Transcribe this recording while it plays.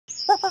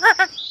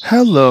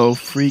Hello,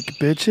 freak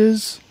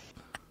bitches.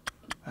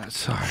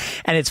 Sorry.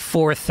 And it's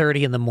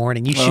 4:30 in the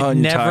morning. You should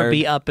never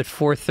be up at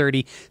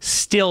 4:30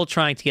 still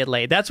trying to get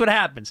laid. That's what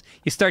happens.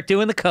 You start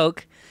doing the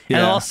coke, and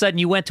all of a sudden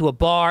you went to a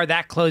bar,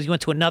 that closed, you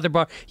went to another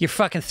bar, you're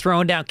fucking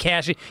throwing down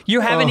cash.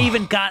 You haven't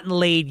even gotten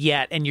laid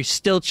yet, and you're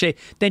still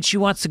then she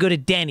wants to go to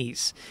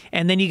Denny's,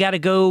 and then you got to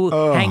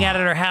go hang out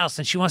at her house,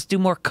 and she wants to do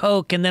more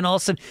coke, and then all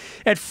of a sudden,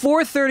 at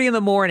 4:30 in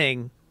the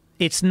morning,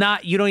 it's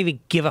not, you don't even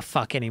give a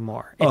fuck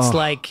anymore. It's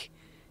like,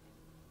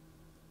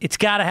 it's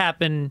got to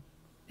happen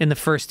in the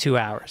first 2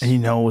 hours. And you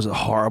know, it was a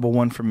horrible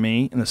one for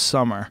me in the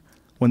summer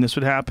when this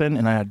would happen,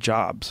 and I had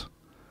jobs.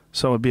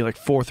 So it would be like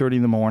 4:30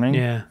 in the morning,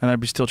 and I'd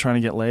be still trying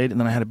to get laid, and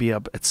then I had to be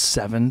up at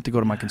 7 to go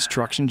to my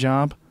construction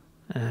job.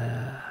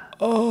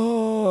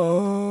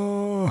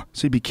 So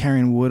you'd be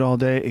carrying wood all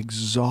day,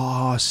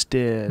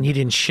 exhausted. And you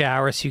didn't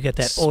shower, so you get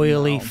that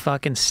oily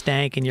fucking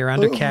stank in your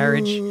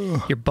undercarriage.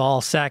 Your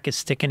ball sack is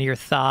sticking to your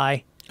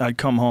thigh. I'd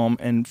come home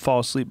and fall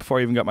asleep before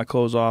I even got my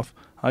clothes off.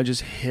 I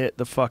just hit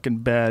the fucking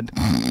bed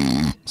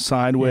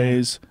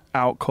sideways,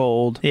 out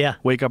cold. Yeah.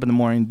 Wake up in the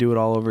morning and do it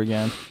all over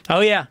again. Oh,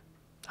 yeah.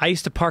 I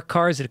used to park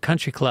cars at a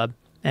country club,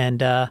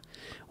 and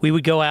we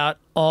would go out,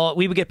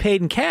 we would get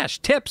paid in cash,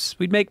 tips.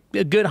 We'd make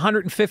a good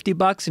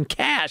 $150 in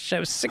cash. I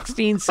was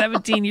 16,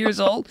 17 years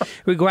old.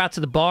 We'd go out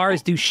to the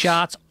bars, do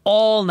shots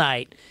all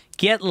night,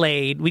 get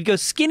laid. We'd go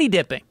skinny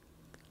dipping.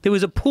 There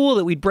was a pool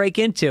that we'd break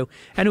into,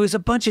 and it was a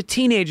bunch of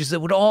teenagers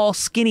that would all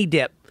skinny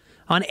dip.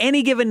 On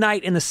any given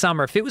night in the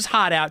summer, if it was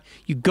hot out,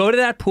 you go to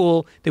that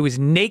pool, there was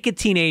naked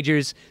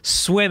teenagers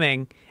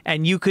swimming,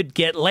 and you could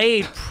get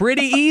laid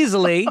pretty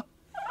easily.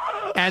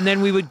 And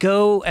then we would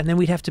go, and then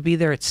we'd have to be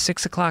there at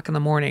 6 o'clock in the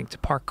morning to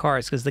park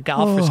cars because the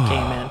golfers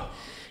came in.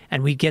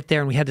 And we'd get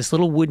there, and we had this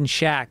little wooden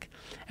shack,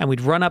 and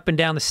we'd run up and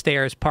down the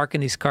stairs,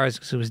 parking these cars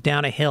because it was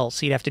down a hill.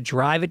 So you'd have to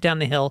drive it down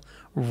the hill,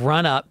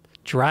 run up,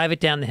 drive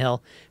it down the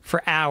hill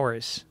for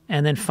hours.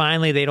 And then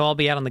finally, they'd all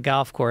be out on the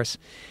golf course,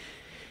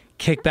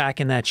 kick back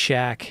in that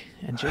shack,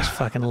 and just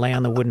fucking lay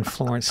on the wooden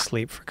floor and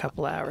sleep for a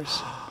couple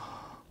hours.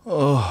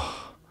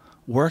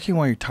 Working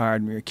while you're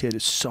tired when you're a kid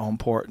is so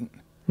important.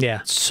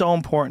 Yeah. It's so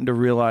important to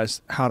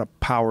realize how to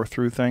power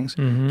through things.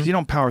 Because you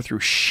don't power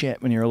through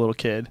shit when you're a little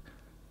kid.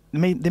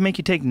 They make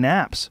you take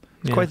naps.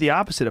 It's quite the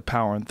opposite of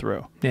powering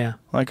through. Yeah.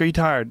 Like, are you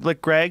tired?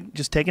 Look, Greg,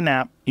 just take a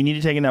nap. You need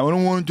to take a nap. I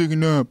don't want to take a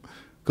nap.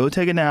 Go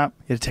take a nap.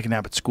 You had to take a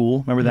nap at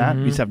school. Remember that?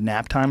 You used to have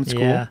nap time at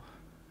school. Yeah.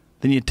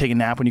 Then you'd take a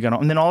nap when you got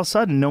home. And then all of a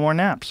sudden, no more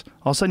naps.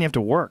 All of a sudden, you have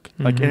to work.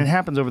 Like, and it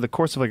happens over the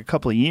course of like a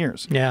couple of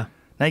years. Yeah.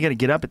 Now you got to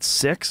get up at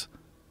 6.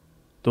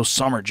 Those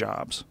summer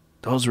jobs.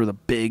 Those were the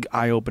big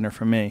eye-opener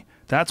for me.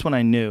 That's when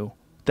I knew.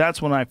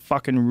 That's when I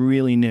fucking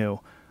really knew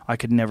I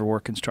could never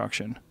work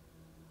construction.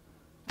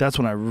 That's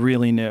when I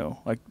really knew.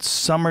 Like,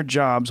 summer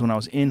jobs when I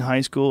was in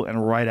high school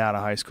and right out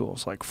of high school.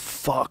 It's like,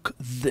 fuck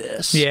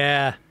this.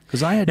 Yeah.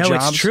 Because I had jobs. No,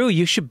 it's true.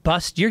 You should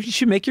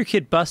make your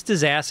kid bust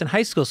his ass in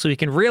high school so he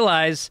can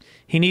realize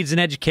he needs an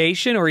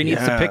education or he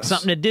needs to pick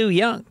something to do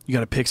young. You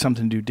got to pick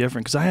something to do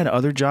different. Because I had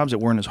other jobs that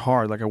weren't as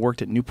hard. Like, I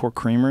worked at Newport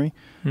Creamery.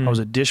 I was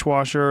a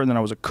dishwasher, and then I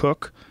was a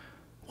cook.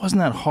 It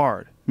wasn't that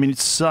hard. I mean, it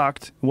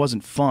sucked. It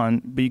wasn't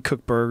fun. But you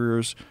cook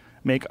burgers,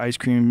 make ice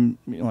cream,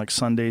 you know, like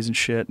sundaes and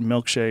shit,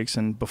 milkshakes.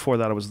 And before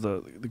that, I was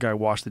the guy who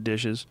washed the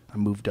dishes. I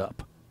moved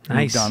up.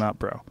 Nice. Moved on up,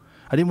 bro.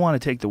 I didn't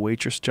want to take the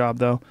waitress job,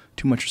 though.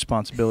 Too much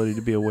responsibility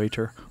to be a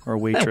waiter or a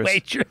waitress. A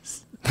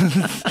waitress.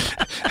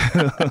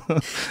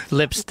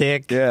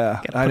 Lipstick.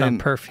 Yeah. Gotta put on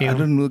perfume. I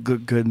didn't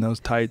look good in those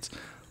tights.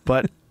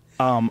 But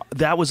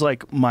that was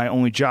like my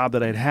only job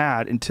that I'd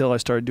had until I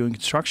started doing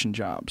construction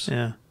jobs.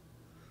 Yeah.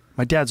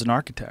 My dad's an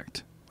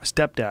architect. My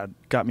stepdad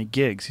got me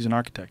gigs. He's an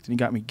architect. And he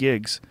got me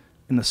gigs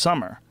in the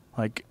summer,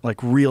 like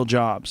real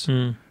jobs.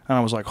 And I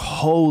was like,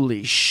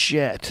 holy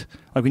shit.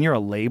 Like, when you're a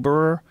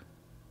laborer,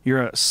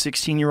 you're a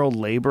 16-year-old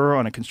laborer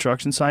on a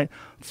construction site,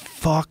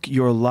 fuck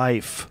your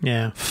life.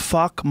 Yeah.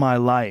 Fuck my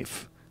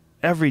life.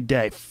 Every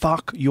day,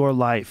 fuck your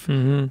life.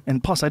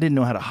 And plus, I didn't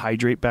know how to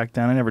hydrate back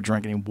then. I never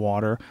drank any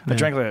water. I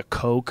drank like a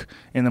Coke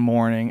in the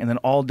morning, and then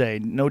all day,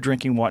 no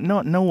drinking water,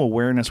 no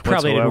awareness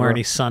whatsoever. Probably didn't wear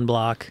any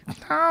sunblock.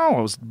 No,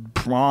 I was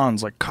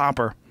bronze, like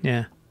copper.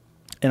 Yeah.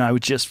 And I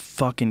would just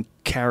fucking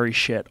carry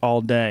shit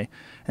all day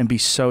and be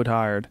so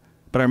tired.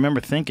 But I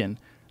remember thinking,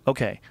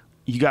 okay,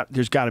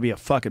 there's got to be a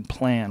fucking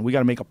plan. We got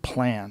to make a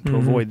plan to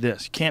avoid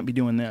this. You can't be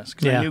doing this.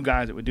 Because I knew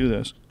guys that would do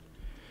this.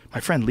 My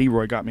friend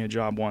Leroy got me a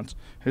job once.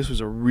 This was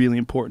a really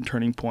important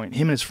turning point.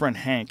 Him and his friend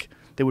Hank,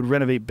 they would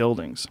renovate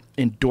buildings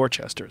in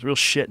Dorchester. It's a real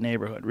shit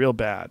neighborhood, real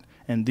bad.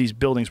 And these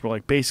buildings were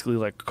like basically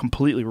like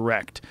completely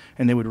wrecked,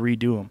 and they would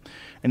redo them.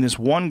 And this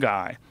one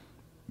guy,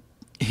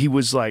 he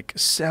was like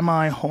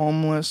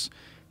semi-homeless.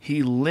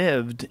 He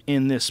lived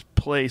in this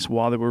place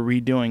while they were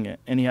redoing it,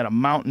 and he had a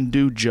Mountain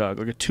Dew jug,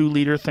 like a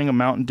 2-liter thing of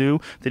Mountain Dew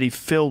that he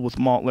filled with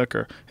malt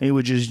liquor, and he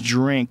would just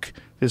drink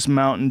this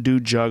Mountain Dew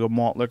jug of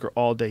malt liquor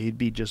all day. He'd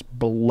be just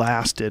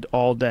blasted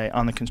all day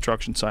on the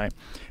construction site.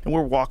 And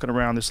we're walking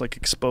around, there's like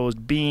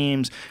exposed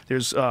beams,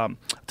 there's to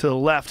the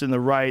left and the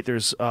right,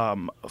 there's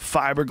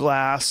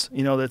fiberglass,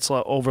 you know, that's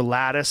over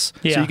lattice.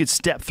 Yeah. So you could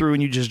step through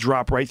and you just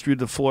drop right through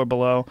to the floor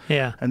below.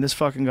 Yeah. And this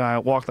fucking guy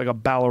walked like a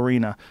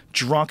ballerina,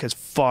 drunk as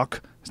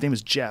fuck. His name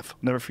is Jeff. I'll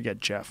never forget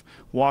Jeff.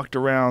 Walked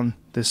around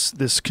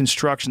this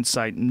construction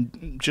site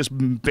and just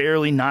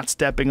barely not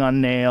stepping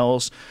on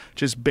nails,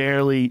 just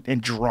barely,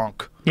 and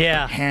drunk.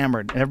 Yeah.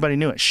 Hammered. And everybody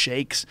knew it.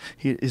 Shakes.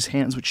 His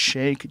hands would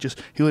shake.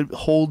 He would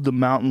hold the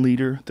Mountain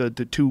Liter, the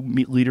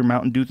 2-liter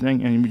Mountain Dew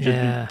thing, and he would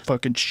just be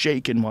fucking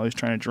shaking while he was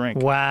trying to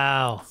drink.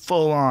 Wow.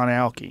 Full on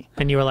alky.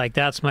 And you were like,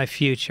 that's my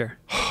future.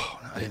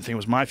 I didn't think it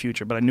was my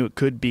future, but I knew it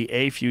could be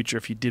a future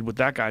if he did what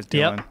that guy's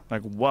doing. Yep.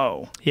 Like,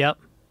 whoa. Yep.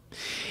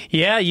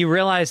 Yeah, you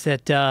realize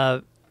that,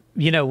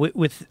 you know,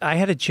 I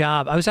had a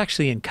job. I was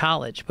actually in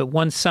college, but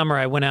one summer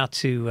I went out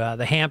to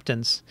the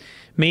Hamptons.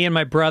 Me and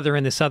my brother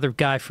and this other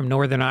guy from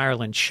Northern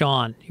Ireland,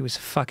 Sean. He was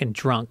fucking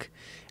drunk.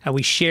 And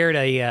we shared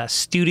a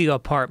studio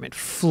apartment,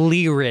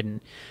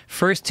 flea-ridden.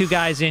 First 2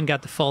 guys in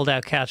got the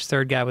fold-out couch.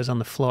 Third guy was on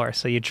the floor.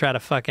 So you'd try to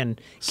fucking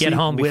get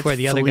home before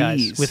the other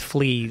guys. With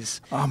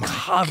fleas. Oh, my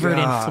Covered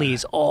God. in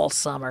fleas all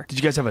summer. Did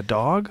you guys have a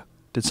dog?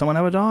 Did someone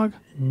have a dog?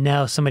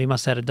 No, somebody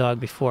must have had a dog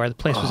before. The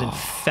place was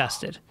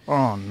infested.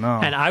 Oh, no.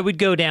 And I would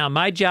go down.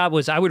 My job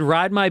was I would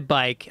ride my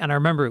bike, and I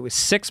remember it was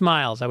 6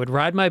 miles. I would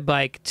ride my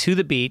bike to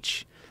the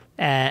beach,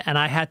 and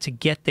I had to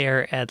get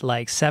there at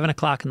like 7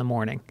 o'clock in the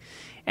morning.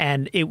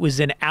 And it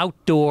was an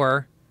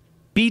outdoor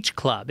beach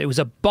club. It was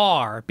a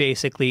bar,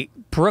 basically.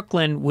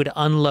 Brooklyn would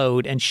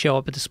unload and show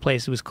up at this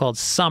place. It was called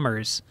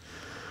Summers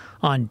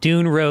on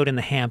Dune Road in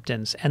the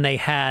Hamptons. And they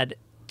had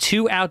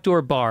 2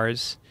 outdoor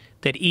bars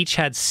that each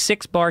had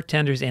 6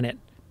 bartenders in it.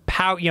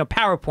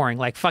 Power pouring,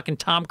 like fucking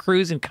Tom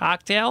Cruise in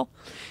Cocktail.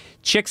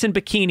 Chicks in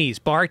bikinis,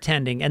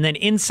 bartending. And then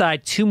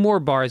inside 2 more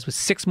bars with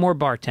 6 more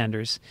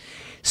bartenders.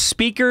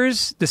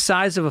 Speakers the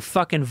size of a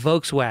fucking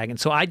Volkswagen.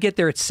 So I'd get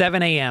there at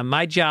 7 a.m.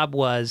 My job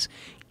was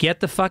get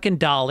the fucking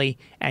dolly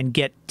and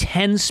get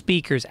 10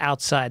 speakers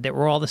outside that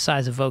were all the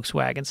size of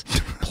Volkswagens.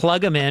 Plug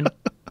them in.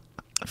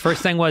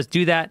 First thing was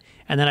do that,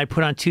 and then I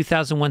put on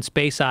 2001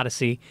 Space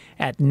Odyssey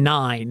at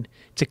 9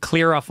 to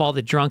clear off all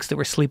the drunks that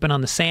were sleeping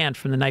on the sand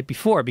from the night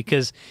before,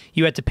 because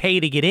you had to pay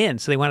to get in,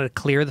 so they wanted to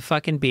clear the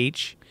fucking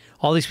beach.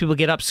 All these people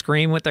get up,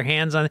 scream with their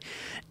hands on,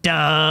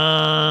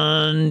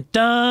 dun,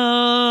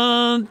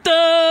 dun,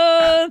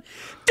 dun,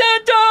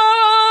 dun,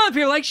 dun.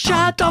 You're like,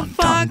 shut the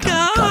fuck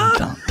up.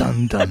 Dun,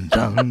 dun, dun,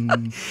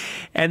 dun.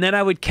 And then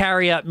I would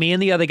carry up, me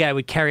and the other guy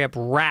would carry up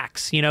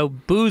racks, you know,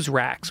 booze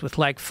racks with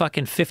like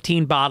fucking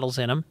 15 bottles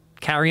in them.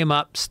 Carry them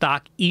up,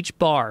 stock each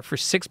bar for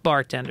 6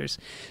 bartenders.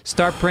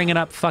 Start bringing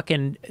up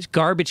fucking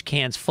garbage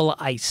cans full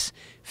of ice.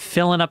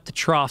 Filling up the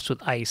troughs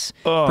with ice,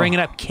 bringing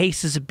up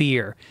cases of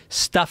beer,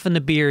 stuffing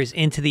the beers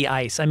into the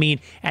ice. I mean,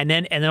 and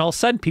then all of a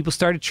sudden, people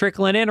started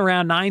trickling in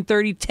around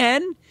 9:30,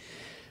 10.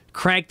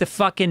 Crank the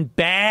fucking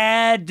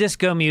bad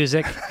disco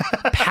music,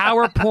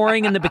 power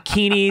pouring in the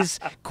bikinis,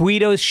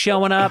 Guidos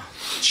showing up,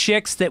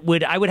 chicks that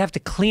I would have to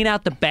clean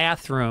out the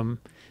bathroom,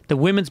 the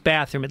women's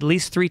bathroom, at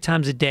least 3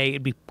 times a day.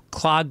 It'd be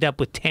clogged up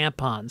with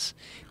tampons.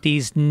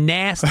 These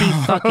nasty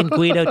fucking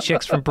Guido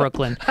chicks from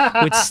Brooklyn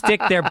would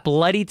stick their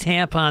bloody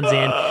tampons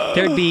in.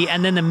 There'd be,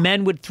 and then the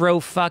men would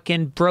throw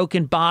fucking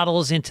broken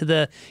bottles into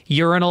the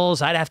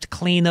urinals. I'd have to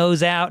clean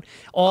those out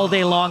all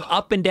day long,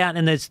 up and down.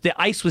 And the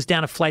ice was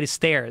down a flight of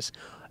stairs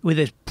with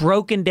this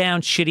broken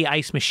down shitty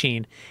ice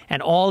machine.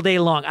 And all day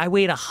long, I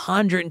weighed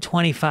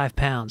 125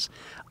 pounds.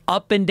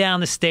 Up and down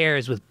the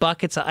stairs with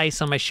buckets of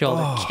ice on my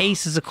shoulder,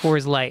 cases of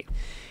Coors Light.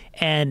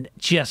 And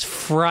just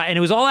fried, and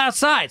it was all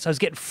outside, so I was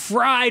getting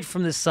fried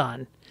from the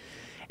sun.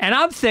 And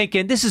I'm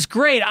thinking, this is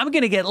great, I'm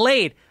gonna get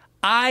laid.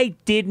 I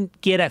didn't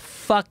get a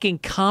fucking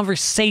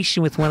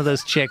conversation with one of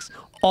those chicks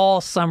all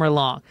summer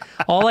long.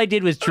 All I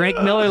did was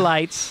drink Miller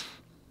Lights,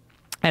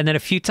 and then a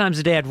few times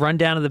a day I'd run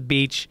down to the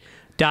beach,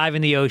 dive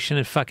in the ocean,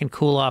 and fucking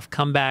cool off,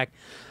 come back.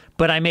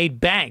 But I made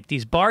bank.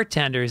 These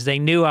bartenders, they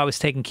knew I was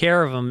taking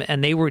care of them,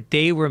 and they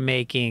were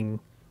making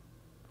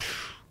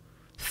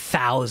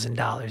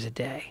 $1,000 a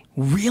day.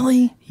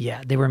 Really?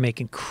 Yeah, they were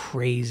making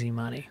crazy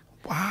money.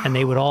 Wow. And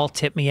they would all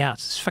tip me out.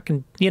 It's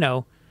fucking,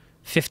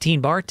 15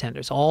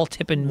 bartenders, all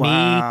tipping me.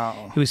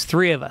 It was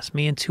 3 of us,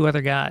 me and 2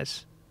 other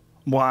guys.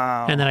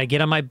 Wow. And then I get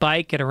on my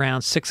bike at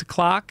around 6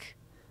 o'clock,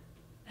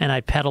 and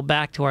I pedal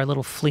back to our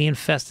little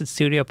flea-infested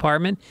studio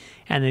apartment,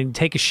 and then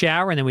take a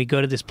shower, and then we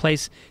go to this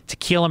place,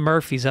 Tequila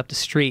Murphy's up the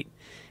street,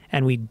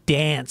 and we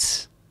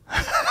dance.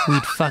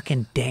 We'd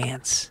fucking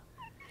dance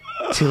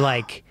to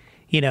like,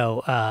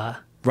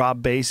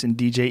 Rob Bass and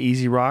DJ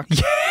Easy Rock.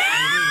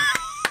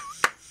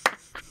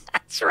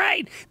 That's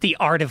right. The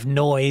Art of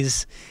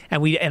Noise.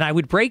 And I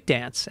would break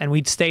dance, and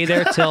we'd stay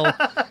there till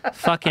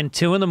fucking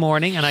 2 in the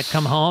morning, and I'd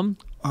come home,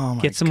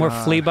 get some more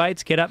flea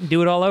bites, get up and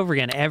do it all over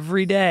again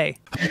every day.